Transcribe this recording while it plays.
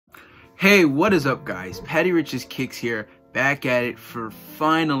Hey, what is up guys? Patty Rich's Kicks here, back at it for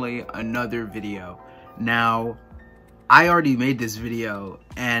finally another video. Now, I already made this video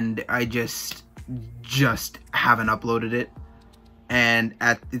and I just haven't uploaded it. And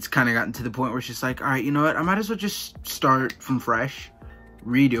it's kind of gotten to the point where it's just like, alright, you know what? I might as well just start from fresh,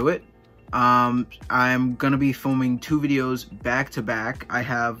 redo it. I'm gonna be filming 2 videos back to back. I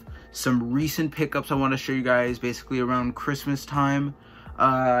have some recent pickups I want to show you guys basically around Christmas time.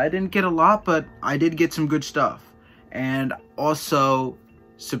 I didn't get a lot, but I did get some good stuff. And also,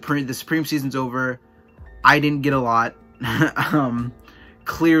 the Supreme season's over. I didn't get a lot.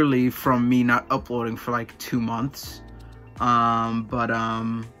 Clearly from me not uploading for like 2 months. Yeah,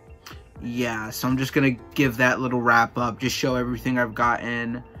 so I'm just gonna give that little wrap up, just show everything I've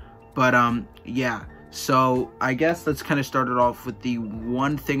gotten. But yeah, so I guess let's kind of start it off with the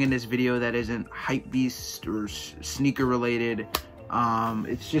one thing in this video that isn't hypebeast or sneaker related.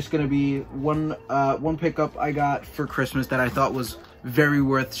 It's just gonna be one pickup I got for Christmas that I thought was very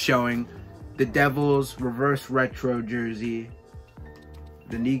worth showing. The Devils reverse retro jersey,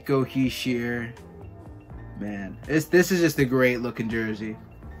 the Nico Hischier. Man, this is just a great looking jersey.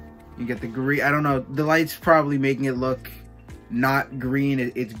 You get the green. I don't know, the light's probably making it look not green.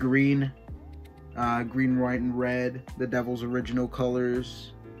 It's green, green, white, and red. The Devils original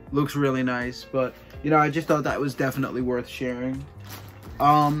colors. Looks really nice, but you know, I just thought that was definitely worth sharing.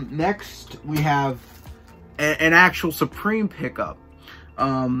 Next we have an actual Supreme pickup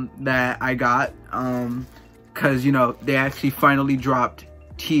that I got because you know, they actually finally dropped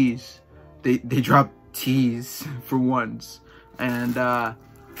tees. They dropped tees for once, and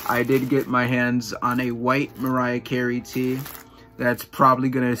I did get my hands on a white Mariah Carey tee that's probably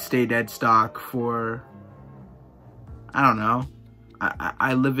gonna stay dead stock for, I don't know.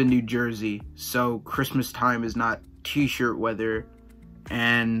 I live in New Jersey, so Christmas time is not t-shirt weather,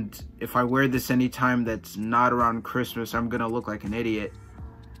 and if I wear this anytime that's not around Christmas, I'm gonna look like an idiot.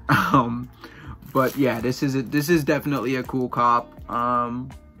 But yeah, this is definitely a cool cop.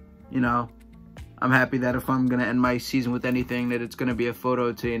 You know, I'm happy that if I'm gonna end my season with anything, that it's gonna be a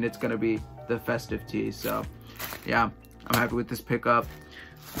photo tee and it's gonna be the festive tee. So yeah, I'm happy with this pickup.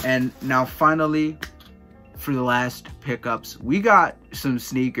 And now finally, for the last pickups, we got some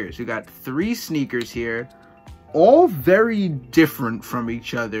sneakers. We got 3 sneakers here, all very different from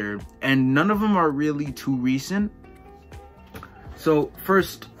each other, and none of them are really too recent. So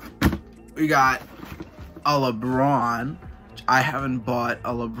first, we got a LeBron. I haven't bought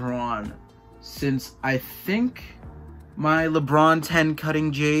a LeBron since I think my LeBron 10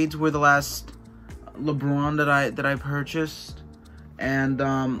 Cutting Jades were the last LeBron that I purchased. And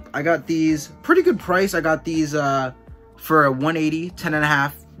I got these pretty good price. I got these for a 180,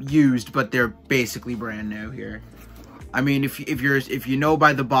 10.5 used, but they're basically brand new here. I mean, if you know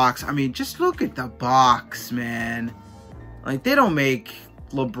by the box, I mean, just look at the box, man. Like, they don't make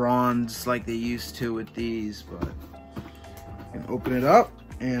LeBrons like they used to with these, but you can open it up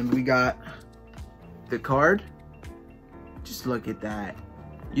and we got the card. Just look at that.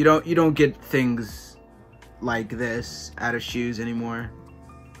 You don't get things like this out of shoes anymore.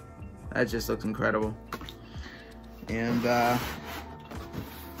 That just looks incredible. And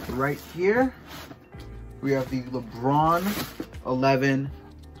right here we have the LeBron 11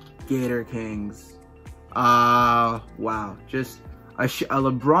 Gator Kings. Wow, just a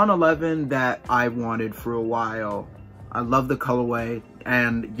LeBron 11 that I wanted for a while. I love the colorway,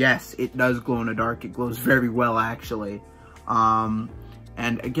 and yes, it does glow in the dark. It glows very well, actually. And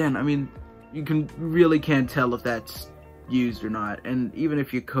again, I mean, you really can't tell if that's used or not, and even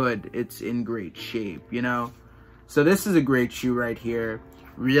if you could, it's in great shape, you know. So this is a great shoe right here.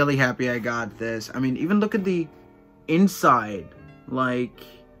 Really happy I got this. I mean, even look at the inside, like,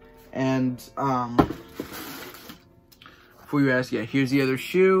 and before you ask, yeah, here's the other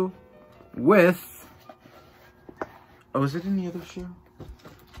shoe with, oh, is it in the other shoe?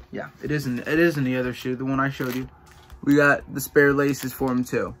 Yeah, it is in the other shoe, the one I showed you. We got the spare laces for them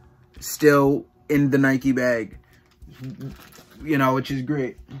too, still in the Nike bag, you know, which is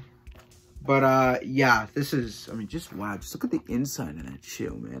great. But yeah, this is, I mean, just wow, just look at the inside of that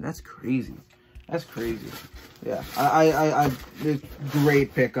shoe, man. That's crazy. That's crazy. Yeah, I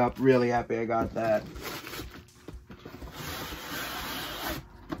great pickup. Really happy I got that.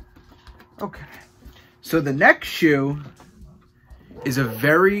 Okay, so the next shoe is a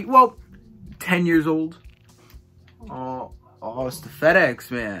very, well, 10 years old. Oh, it's the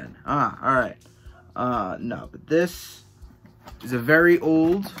FedEx, man. All right. No, but this is a very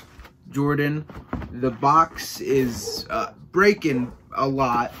old Jordan. The box is breaking a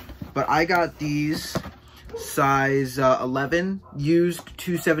lot, but I got these size 11, used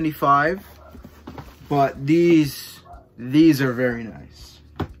 $275. But these are very nice.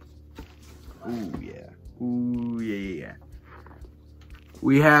 Ooh yeah, ooh yeah.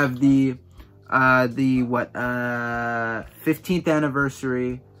 We have the 15th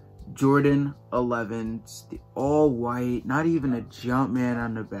anniversary Jordan 11s, the all white, not even a Jumpman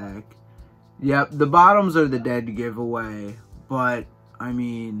on the back. Yep, the bottoms are the dead giveaway, but I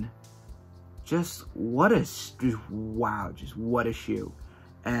mean, just what a shoe.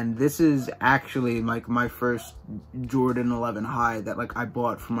 And this is actually like my first Jordan 11 high that like I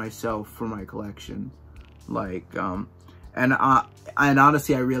bought for myself for my collection. Like, and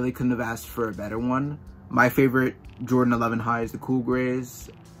honestly, I really couldn't have asked for a better one. My favorite Jordan 11 high is the Cool Grays.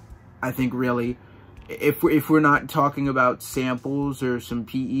 I think really, if we're not talking about samples or some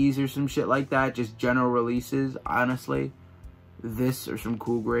PEs or some shit like that, just general releases, honestly, this or some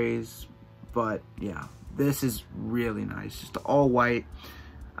Cool Grays. But yeah, this is really nice. Just all white.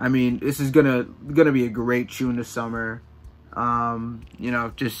 I mean, this is gonna be a great shoe in the summer. You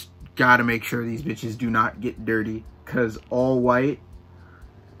know, just gotta make sure these bitches do not get dirty, cause all white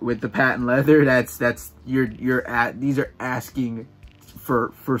with the patent leather, these are asking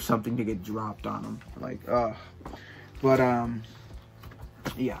for something to get dropped on them. Like, but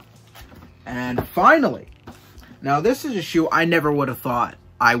yeah. And finally, now this is a shoe I never would have thought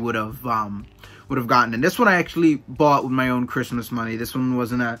I would have gotten, and this one I actually bought with my own Christmas money. This one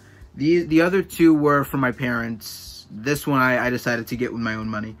wasn't the other two were from my parents. This one I decided to get with my own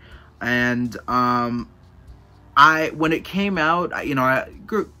money. And when it came out,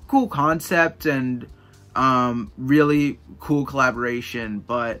 cool concept and really cool collaboration,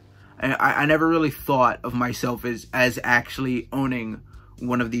 but I never really thought of myself as actually owning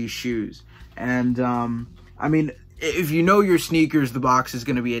one of these shoes. And I mean, if you know your sneakers, the box is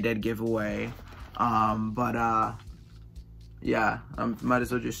going to be a dead giveaway. Yeah, might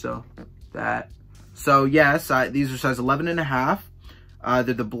as well just show that. So yes, these are size 11.5.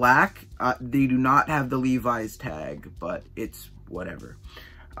 They're the black. They do not have the Levi's tag, but it's whatever.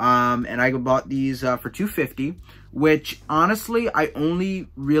 And I bought these for $250, which honestly, I only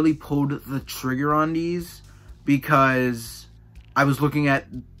really pulled the trigger on these because I was looking at,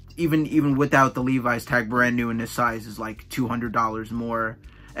 even without the Levi's tag, brand new in this size is like $200 more.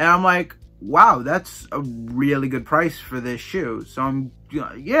 And I'm like, wow, that's a really good price for this shoe. So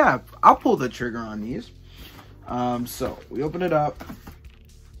yeah, I'll pull the trigger on these. So we open it up,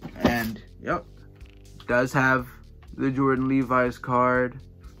 and yep, it does have the Jordan Levi's card.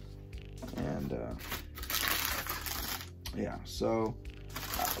 And yeah, so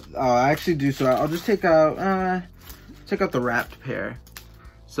I actually do. So I'll just take out the wrapped pair.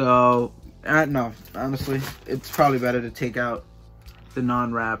 So no, honestly, it's probably better to take out the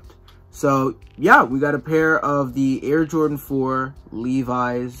non-wrapped. So yeah, we got a pair of the Air Jordan 4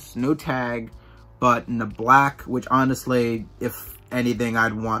 Levi's, no tag, but in the black, which honestly, if anything,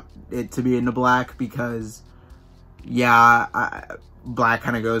 I'd want it to be in the black because, yeah, black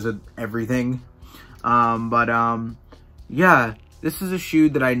kind of goes with everything. Yeah, this is a shoe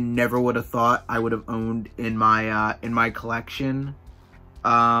that I never would have thought I would have owned in my collection.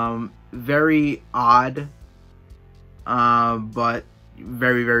 Very odd, but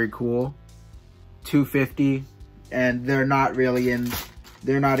very, very cool. $250, and they're not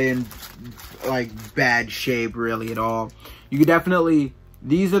in like bad shape really at all. You could definitely,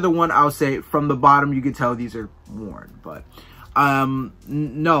 these are the one I'll say from the bottom you could tell these are worn. But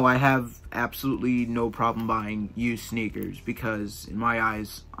no, I have absolutely no problem buying used sneakers because in my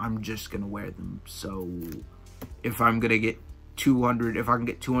eyes I'm just gonna wear them. So if I'm gonna get if I can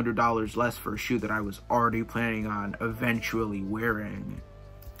get $200 less for a shoe that I was already planning on eventually wearing,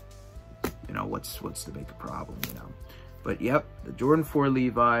 you know, what's the big problem, you know? But yep, the Jordan 4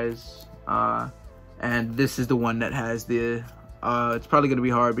 Levi's, and this is the one that has the, it's probably gonna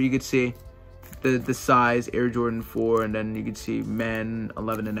be hard, but you could see the size Air Jordan 4, and then you can see men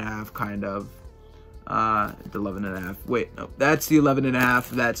 11.5 kind of, the 11.5. Wait, no, that's the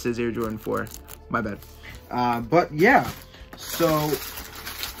 11.5. That says Air Jordan 4. My bad. But yeah. So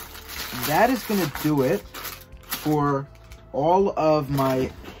that is gonna do it for all of my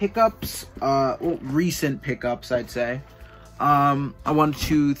pickups, well, recent pickups, I'd say. I want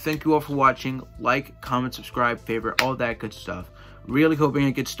to thank you all for watching. Like, comment, subscribe, favorite, all that good stuff. Really hoping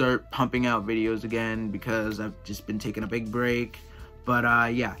I could start pumping out videos again because I've just been taking a big break.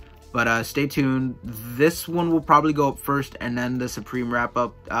 But yeah, but stay tuned. This one will probably go up first, and then the Supreme wrap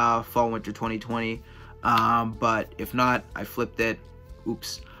up, fall winter 2020. But if not, I flipped it.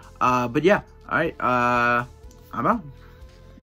 Oops. But yeah, all right. I'm out.